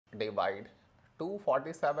divide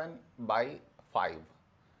 247 by 5.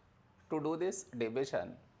 To do this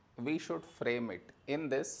division, we should frame it in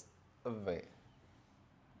this way.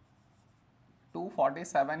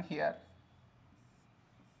 247 here,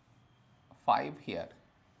 5 here.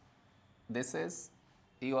 This is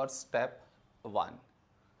your step 1.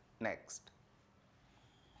 Next,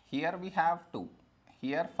 here we have 2,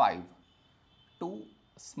 here 5. 2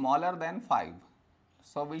 smaller than 5.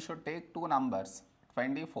 So we should take two numbers,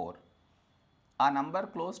 24. A number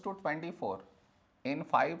close to 24 in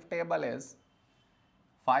 5 table is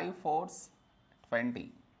 5 fours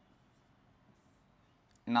 20.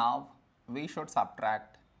 Now we should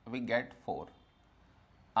subtract, we get 4.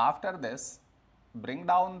 After this, bring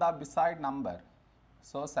down the beside number,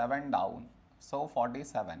 so 7 down, so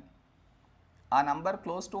 47. A number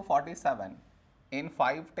close to 47 in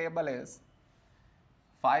 5 table is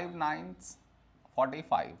 5 nines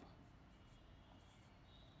 45.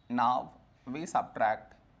 Now we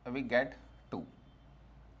subtract, we get 2.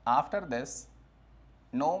 After this,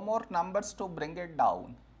 no more numbers to bring it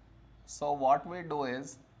down. So what we do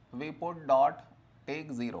is, we put dot,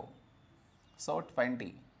 take 0. So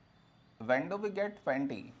 20. When do we get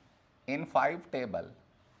 20? In 5 table.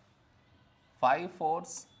 5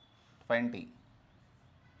 fours 20.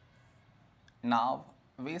 Now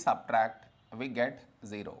we subtract, we get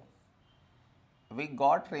 0. We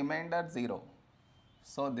got remainder 0.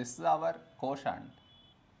 So this is our quotient.